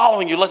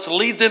following you. Let's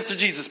lead them to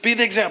Jesus. Be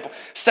the example.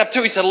 Step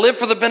 2, he said, live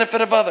for the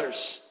benefit of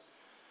others.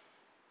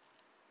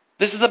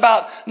 This is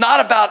not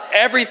about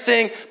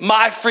everything,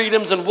 my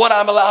freedoms and what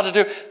I'm allowed to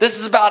do. This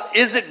is about,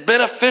 is it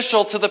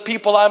beneficial to the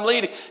people I'm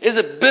leading? Is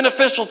it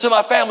beneficial to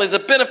my family? Is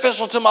it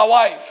beneficial to my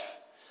wife?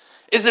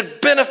 Is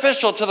it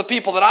beneficial to the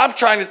people that I'm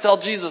trying to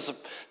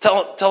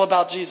tell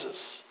about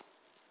Jesus?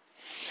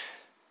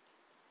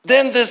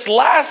 Then this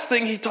last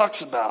thing he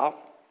talks about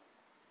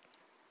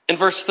in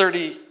verse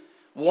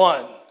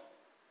 31,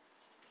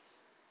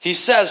 he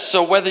says,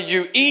 so whether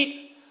you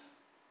eat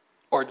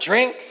or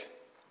drink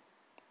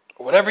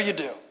or whatever you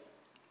do.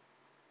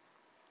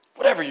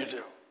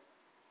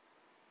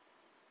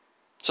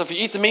 So if you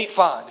eat the meat,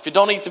 fine. If you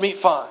don't eat the meat,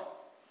 fine.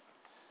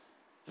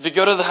 If you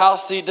go to the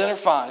house to eat dinner,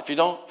 fine. If you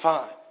don't,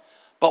 fine.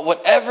 But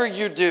whatever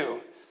you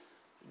do,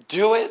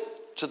 do it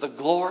to the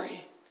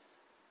glory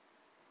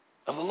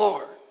of the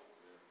Lord.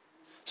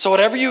 So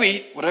whatever you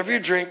eat, whatever you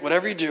drink,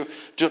 whatever you do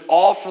it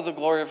all for the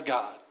glory of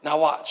God. Now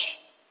watch.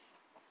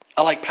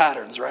 I like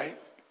patterns, right?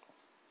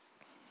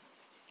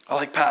 I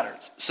like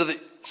patterns. So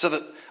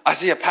that I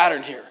see a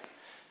pattern here.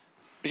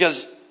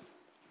 Because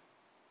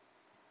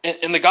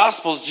in the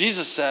Gospels,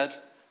 Jesus said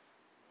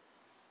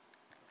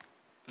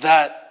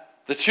that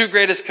the 2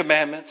 greatest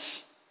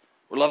commandments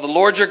were love the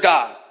Lord your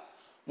God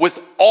with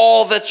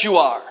all that you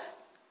are.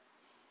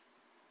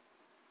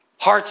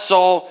 Heart,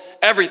 soul,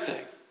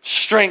 everything.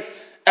 Strength,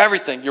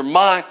 everything. Your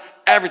mind,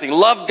 everything.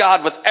 Love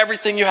God with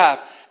everything you have.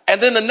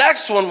 And then the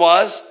next one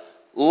was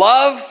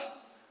love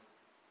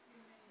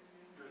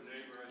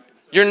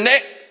your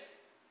neighbor.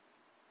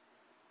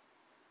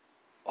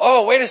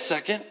 oh, wait a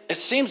second. It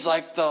seems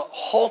like the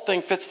whole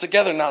thing fits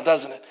together now,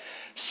 doesn't it?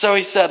 So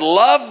he said,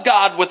 love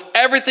God with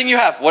everything you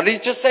have. What did he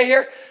just say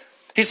here?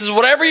 He says,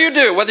 whatever you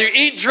do, whether you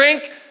eat,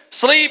 drink,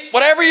 sleep,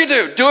 whatever you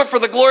do it for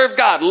the glory of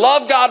God.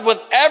 Love God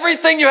with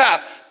everything you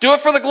have. Do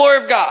it for the glory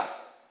of God.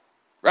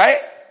 Right?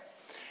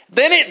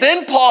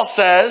 Then Paul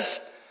says,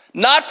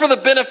 not for the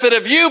benefit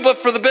of you, but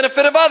for the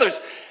benefit of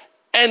others.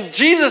 And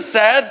Jesus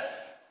said,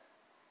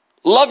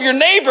 love your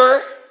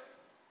neighbor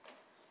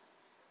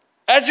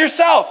as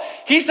yourself.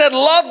 He said,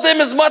 love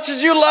them as much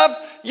as you love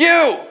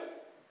you.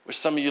 Which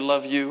some of you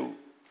love you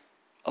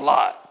a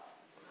lot.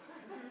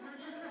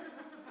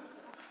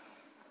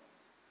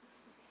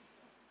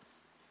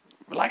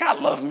 But like, I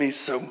love me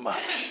so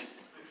much.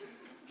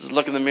 Just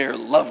look in the mirror,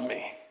 love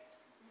me.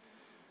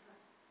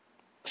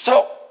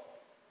 So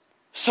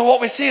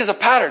what we see is a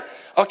pattern.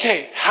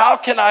 Okay, how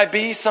can I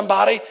be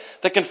somebody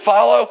that can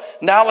follow?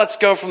 Now let's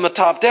go from the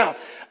top down.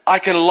 I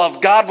can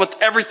love God with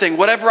everything.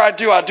 Whatever I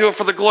do it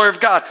for the glory of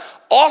God.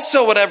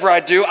 Also, whatever I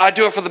do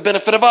it for the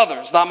benefit of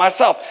others, not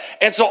myself.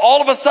 And so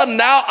all of a sudden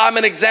now I'm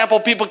an example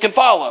people can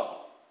follow.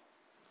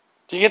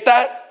 Do you get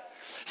that?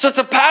 So it's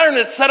a pattern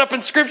that's set up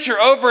in Scripture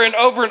over and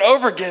over and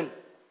over again.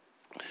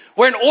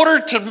 Where in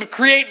order to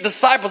create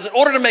disciples, in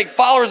order to make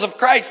followers of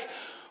Christ,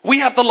 we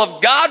have to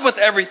love God with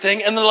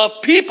everything and then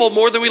love people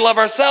more than we love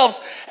ourselves.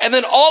 And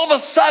then all of a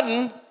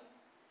sudden,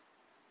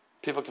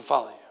 people can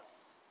follow you.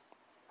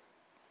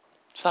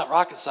 It's not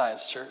rocket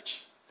science,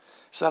 church.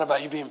 It's not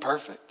about you being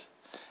perfect.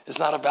 It's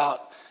not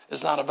about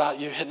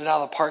you hitting it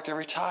out of the park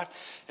every time.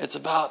 It's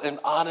about an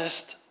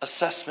honest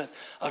assessment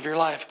of your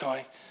life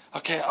going,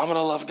 okay, I'm going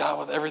to love God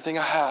with everything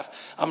I have.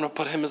 I'm going to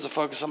put him as the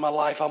focus of my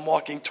life. I'm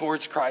walking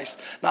towards Christ,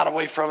 not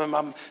away from him.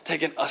 I'm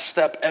taking a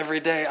step every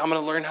day. I'm going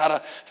to learn how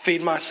to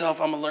feed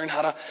myself. I'm going to learn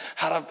how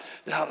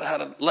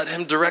to let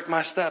him direct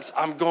my steps.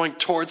 I'm going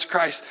towards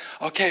Christ.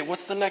 Okay,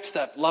 what's the next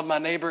step? Love my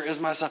neighbor as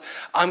myself.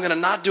 I'm going to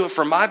not do it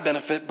for my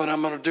benefit, but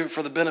I'm going to do it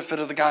for the benefit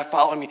of the guy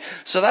following me.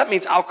 So that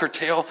means I'll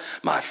curtail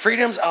my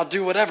freedoms. I'll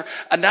do whatever.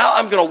 And now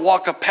I'm going to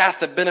walk a path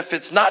that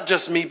benefits not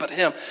just me, but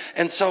him.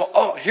 And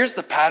so, here's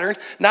the pattern.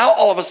 Now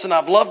all of a sudden,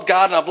 I've loved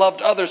God and I've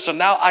loved others, so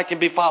now I can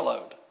be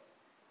followed.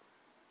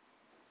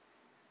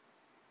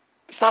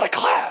 It's not a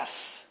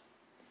class.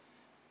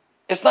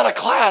 It's not a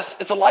class,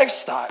 it's a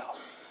lifestyle.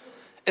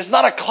 It's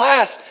not a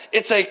class,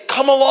 it's a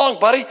come along,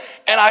 buddy.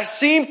 And I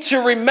seem to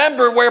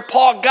remember where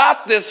Paul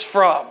got this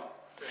from.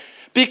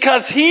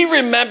 Because he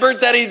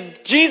remembered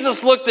that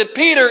Jesus looked at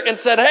Peter and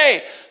said,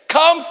 hey,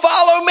 come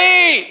follow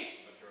me.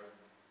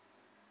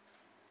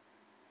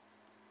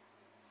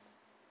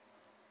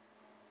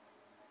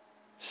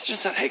 He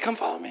just said, hey, come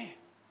follow me.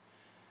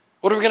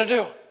 What are we going to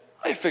do?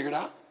 I figured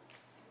out.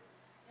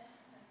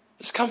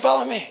 Just come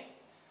follow me.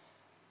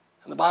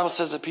 And the Bible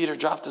says that Peter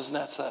dropped his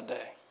nets that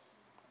day.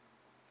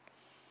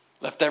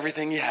 Left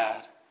everything he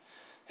had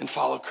and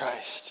followed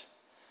Christ.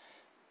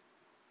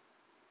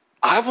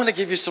 I want to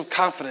give you some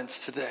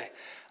confidence today.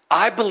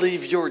 I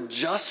believe you're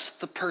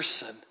just the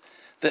person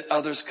that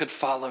others could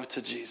follow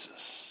to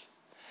Jesus.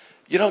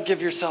 You don't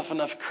give yourself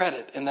enough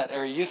credit in that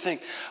area. You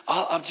think,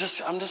 I'm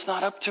just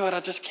not up to it. I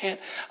just can't.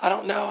 I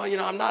don't know.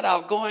 I'm not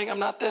outgoing. I'm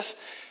not this.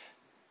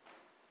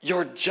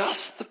 You're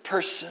just the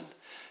person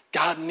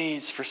God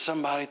needs for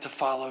somebody to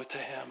follow to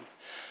him.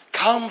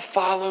 Come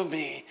follow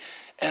me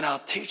and I'll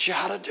teach you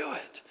how to do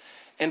it.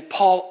 And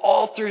Paul,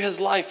 all through his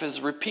life, is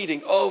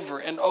repeating over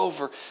and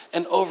over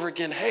and over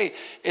again, hey,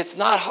 it's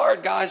not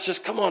hard, guys.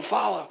 Just come on,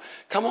 follow.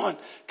 Come on,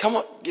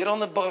 get on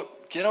the boat.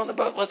 Get on the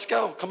boat. Let's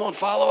go. Come on,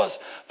 follow us.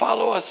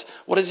 Follow us.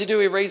 What does he do?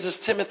 He raises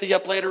Timothy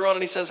up later on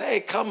and he says,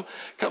 hey, come,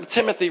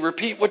 Timothy,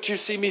 repeat what you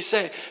see me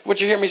say,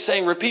 what you hear me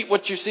saying. Repeat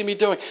what you see me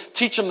doing.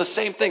 Teach them the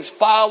same things.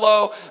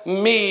 Follow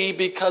me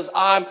because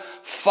I'm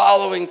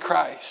following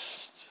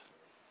Christ.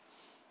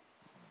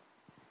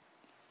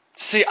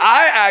 See,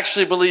 I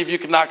actually believe you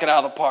can knock it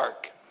out of the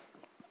park.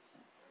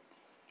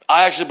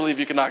 I actually believe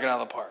you can knock it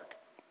out of the park.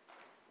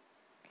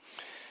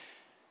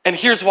 And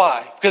here's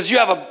why. Because you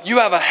have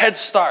a head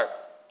start.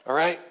 All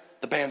right?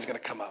 The band's going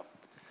to come up.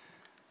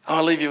 I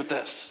want to leave you with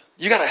this.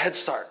 You got a head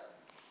start.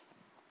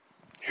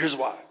 Here's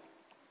why.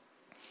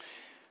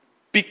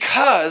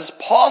 Because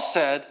Paul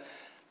said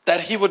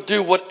that he would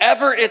do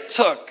whatever it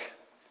took.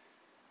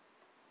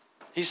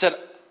 He said,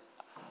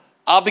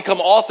 I'll become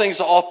all things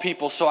to all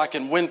people so I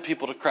can win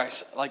people to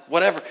Christ. Like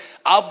whatever.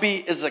 I'll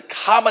be as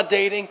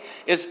accommodating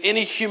as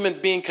any human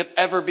being could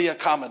ever be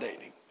accommodating.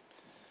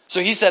 So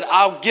he said,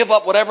 I'll give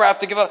up whatever I have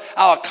to give up.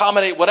 I'll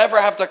accommodate whatever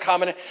I have to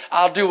accommodate.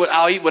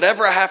 I'll eat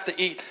whatever I have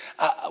to eat.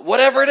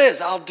 Whatever it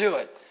is, I'll do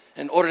it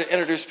in order to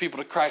introduce people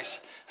to Christ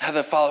and have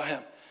them follow him.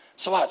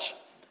 So watch.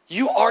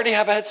 You already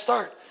have a head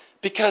start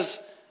because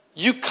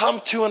you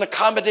come to an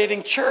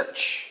accommodating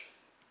church.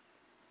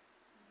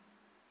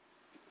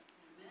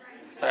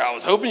 I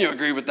was hoping you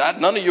agree with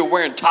that. None of you are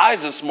wearing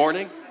ties this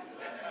morning.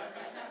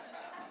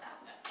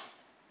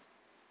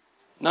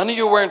 None of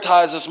you are wearing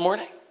ties this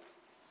morning.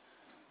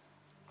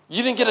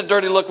 You didn't get a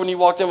dirty look when you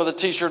walked in with a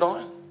t-shirt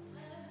on.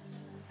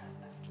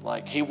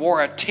 Like he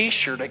wore a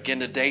t-shirt again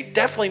today.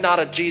 Definitely not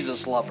a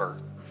Jesus lover.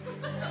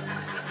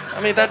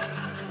 I mean,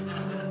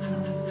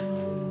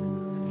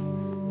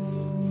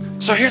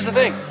 so here's the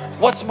thing.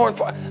 What's more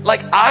important?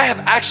 Like, I have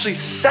actually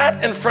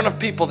sat in front of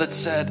people that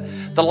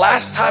said, the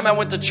last time I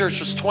went to church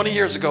was 20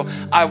 years ago.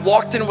 I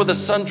walked in with a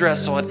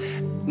sundress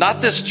on.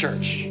 Not this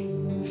church.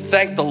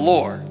 Thank the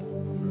Lord.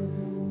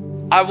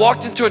 I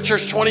walked into a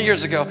church 20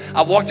 years ago.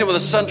 I walked in with a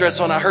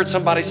sundress on. I heard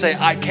somebody say,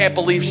 I can't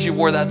believe she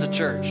wore that to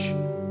church.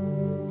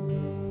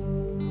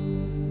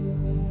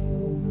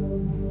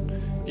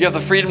 You have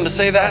the freedom to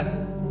say that?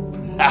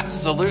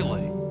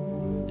 Absolutely.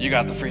 You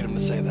got the freedom to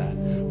say that.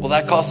 Will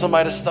that cause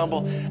somebody to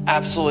stumble?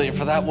 Absolutely. And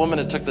for that woman,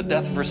 it took the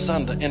death of her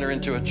son to enter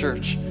into a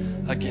church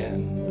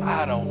again.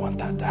 I don't want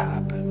that to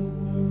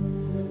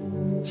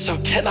happen. So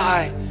can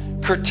I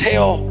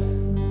curtail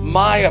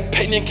my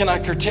opinion? Can I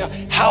curtail?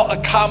 How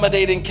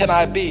accommodating can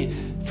I be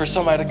for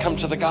somebody to come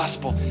to the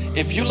gospel?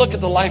 If you look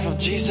at the life of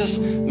Jesus,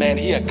 man,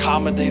 he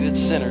accommodated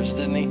sinners,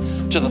 didn't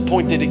he? To the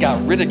point that he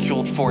got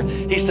ridiculed for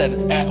it. He said,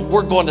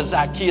 we're going to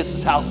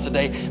Zacchaeus' house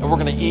today, and we're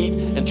going to eat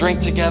and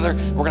drink together.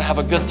 We're going to have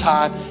a good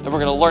time, and we're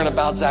going to learn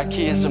about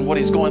Zacchaeus and what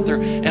he's going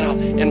through.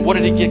 And what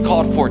did he get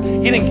called for?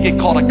 He didn't get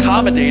called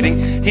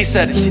accommodating. They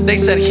said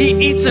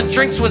he eats and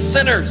drinks with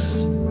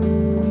sinners.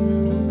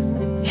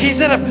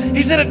 He's at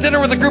a dinner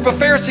with a group of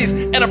Pharisees,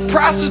 and a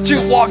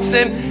prostitute walks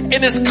in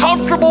and is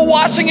comfortable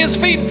washing his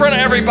feet in front of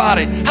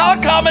everybody. How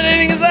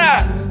accommodating is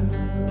that?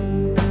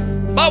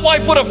 My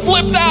wife would have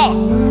flipped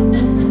out.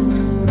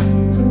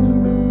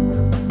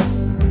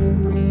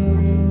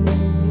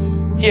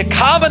 He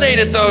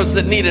accommodated those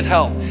that needed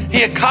help.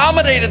 He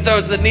accommodated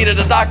those that needed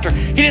a doctor.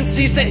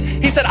 He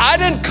said, I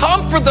didn't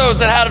come for those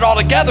that had it all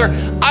together.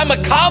 I'm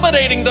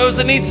accommodating those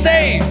that need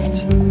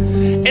saved.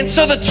 And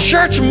so the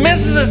church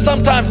misses it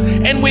sometimes,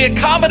 and we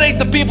accommodate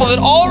the people that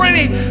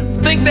already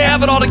think they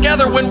have it all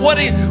together when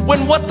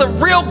what the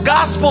real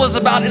gospel is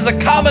about is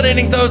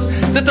accommodating those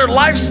that their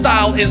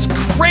lifestyle is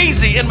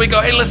crazy. And we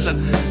go, hey,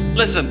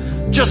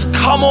 listen, just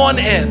come on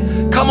in.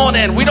 Come on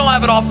in. We don't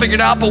have it all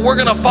figured out, but we're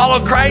going to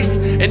follow Christ,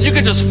 and you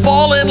can just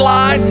fall in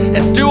line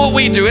and do what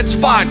we do. It's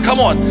fine. Come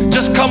on.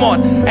 Just come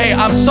on. Hey,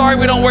 I'm sorry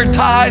we don't wear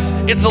ties.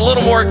 It's a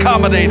little more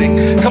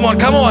accommodating. Come on.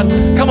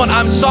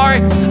 I'm sorry.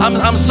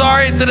 I'm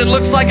sorry that it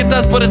looks like it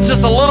does, but it's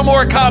just a little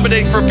more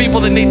accommodating for people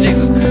that need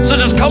Jesus. So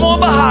just come on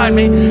behind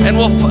me,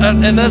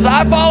 and as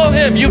I follow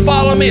him, you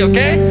follow me,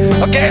 okay?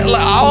 Okay?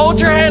 I'll hold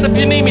your hand if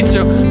you need me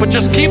to, but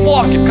just keep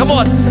walking. Come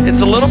on.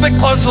 It's a little bit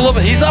closer, a little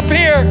bit. He's up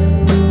here.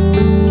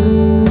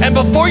 And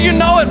before you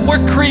know it,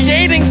 we're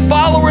creating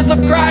followers of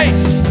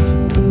Christ.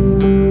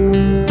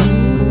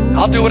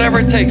 I'll do whatever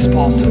it takes,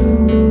 Paul said.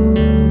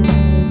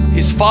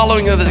 He's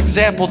following the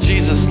example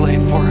Jesus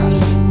laid for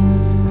us.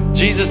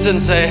 Jesus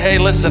didn't say, hey,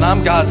 listen,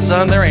 I'm God's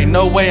son. There ain't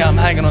no way I'm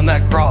hanging on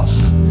that cross.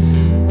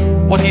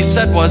 What he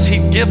said was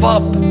he'd give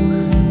up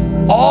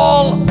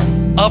all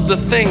of the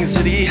things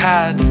that he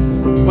had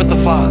with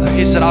the Father.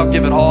 He said, I'll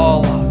give it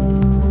all up.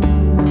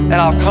 And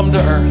I'll come to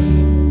earth.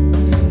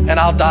 And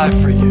I'll die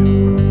for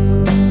you.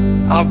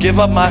 I'll give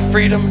up my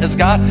freedom as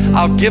God.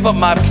 I'll give up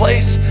my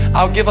place.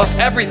 I'll give up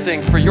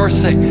everything for your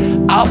sake.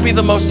 I'll be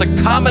the most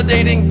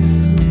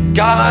accommodating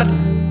God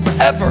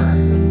ever.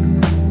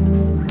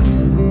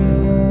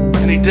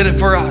 And he did it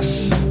for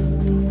us.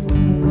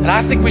 And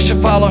I think we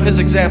should follow his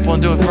example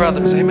and do it for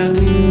others.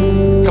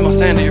 Amen. Come on,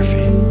 stand to your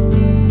feet.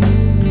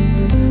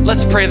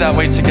 Let's pray that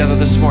way together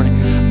this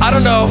morning. I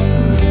don't know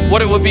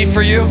what it would be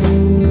for you.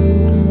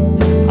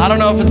 I don't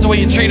know if it's the way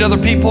you treat other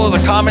people or the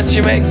comments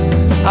you make.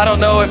 I don't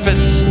know if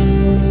it's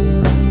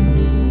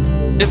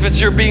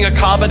you're being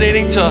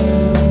accommodating to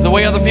the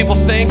way other people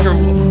think or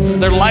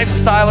their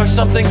lifestyle or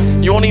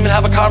something. You won't even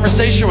have a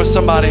conversation with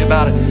somebody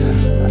about it.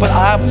 But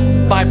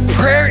my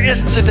prayer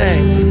is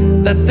today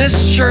that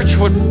this church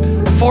would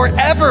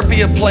forever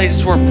be a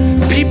place where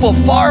people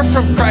far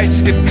from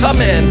Christ could come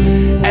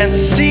in and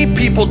see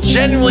people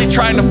genuinely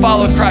trying to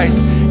follow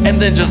Christ and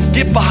then just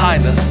get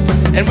behind us.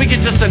 And we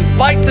could just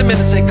invite them in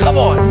and say, come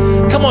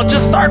on,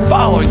 just start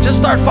following.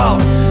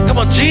 Come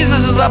on,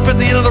 Jesus is up at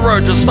the end of the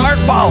road. Just start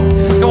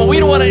following. Come on, we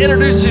don't want to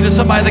introduce you to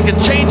somebody that can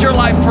change your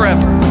life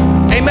forever.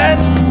 Amen?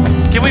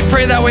 Can we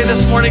pray that way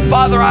this morning?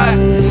 Father, I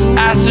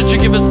ask that you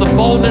give us the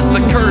boldness,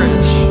 the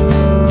courage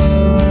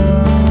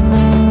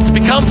to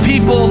become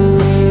people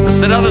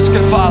that others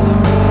can follow.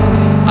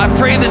 I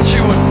pray that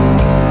you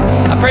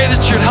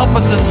would help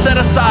us to set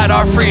aside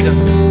our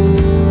freedom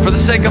for the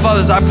sake of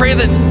others. I pray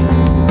that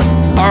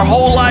our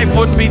whole life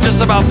wouldn't be just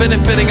about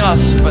benefiting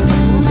us, but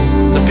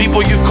the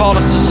people you've called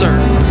us to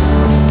serve.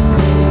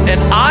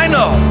 And I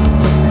know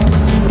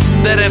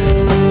that if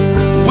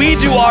we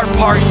do our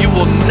part, you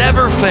will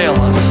never fail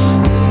us.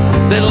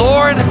 That,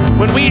 Lord,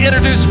 when we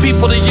introduce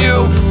people to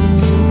you,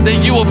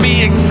 that you will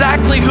be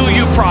exactly who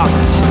you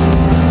promised.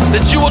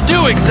 That you will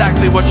do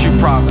exactly what you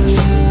promised.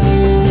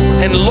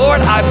 And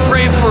Lord, I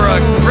pray for a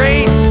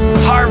great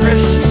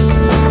harvest.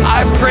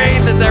 I pray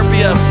that there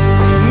be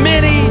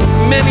many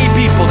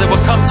people that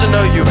will come to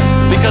know you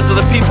because of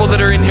the people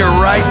that are in here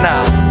right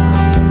now.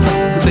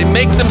 They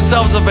make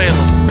themselves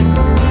available.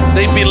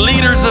 They'd be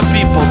leaders of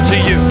people to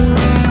you.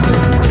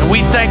 And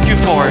we thank you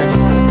for it.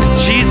 In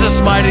Jesus'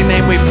 mighty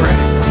name we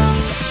pray.